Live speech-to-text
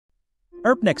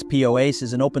ERPNext POS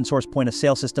is an open-source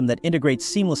point-of-sale system that integrates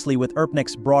seamlessly with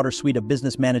ERPNext's broader suite of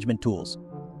business management tools.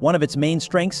 One of its main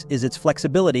strengths is its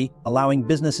flexibility, allowing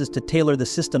businesses to tailor the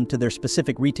system to their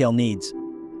specific retail needs.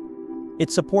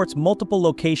 It supports multiple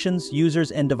locations,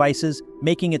 users, and devices,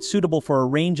 making it suitable for a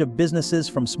range of businesses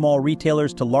from small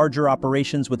retailers to larger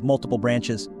operations with multiple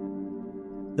branches.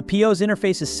 The POS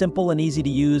interface is simple and easy to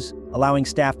use, allowing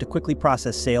staff to quickly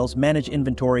process sales, manage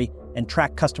inventory, and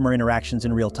track customer interactions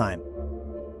in real time.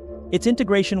 Its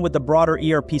integration with the broader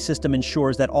ERP system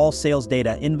ensures that all sales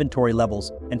data, inventory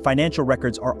levels, and financial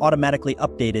records are automatically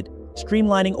updated,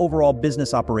 streamlining overall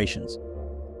business operations.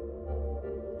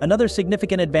 Another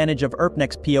significant advantage of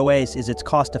ERPNext POS is its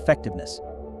cost-effectiveness.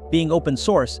 Being open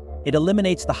source, it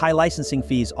eliminates the high licensing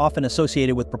fees often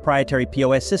associated with proprietary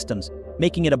POS systems,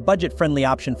 making it a budget-friendly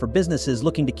option for businesses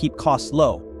looking to keep costs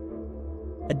low.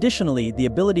 Additionally, the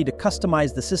ability to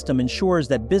customize the system ensures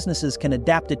that businesses can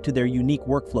adapt it to their unique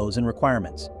workflows and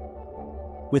requirements.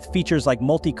 With features like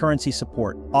multi-currency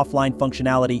support, offline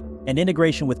functionality, and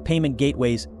integration with payment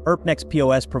gateways, ERPNext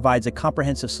POS provides a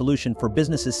comprehensive solution for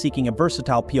businesses seeking a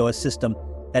versatile POS system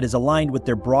that is aligned with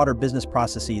their broader business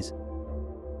processes.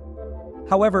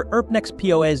 However, ERPNext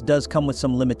POS does come with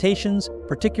some limitations,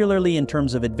 particularly in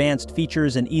terms of advanced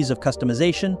features and ease of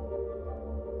customization.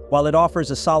 While it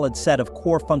offers a solid set of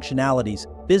core functionalities,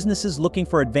 businesses looking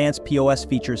for advanced POS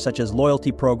features such as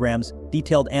loyalty programs,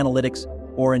 detailed analytics,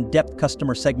 or in-depth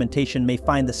customer segmentation may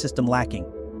find the system lacking.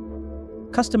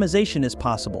 Customization is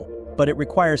possible, but it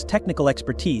requires technical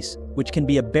expertise, which can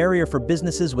be a barrier for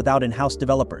businesses without in-house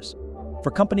developers. For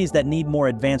companies that need more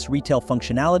advanced retail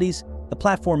functionalities, the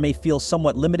platform may feel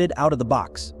somewhat limited out of the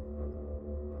box.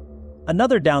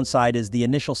 Another downside is the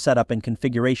initial setup and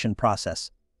configuration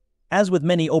process. As with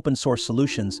many open-source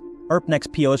solutions,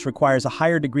 ERPNext POS requires a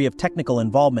higher degree of technical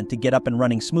involvement to get up and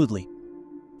running smoothly.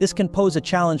 This can pose a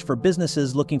challenge for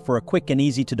businesses looking for a quick and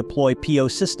easy-to-deploy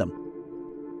POS system.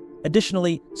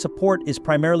 Additionally, support is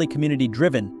primarily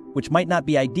community-driven, which might not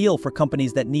be ideal for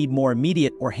companies that need more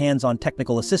immediate or hands-on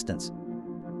technical assistance.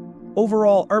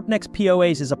 Overall, ERPNext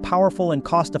POS is a powerful and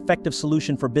cost-effective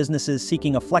solution for businesses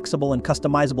seeking a flexible and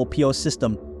customizable POS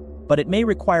system, but it may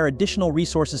require additional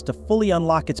resources to fully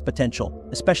unlock its potential,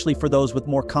 especially for those with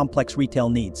more complex retail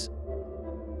needs.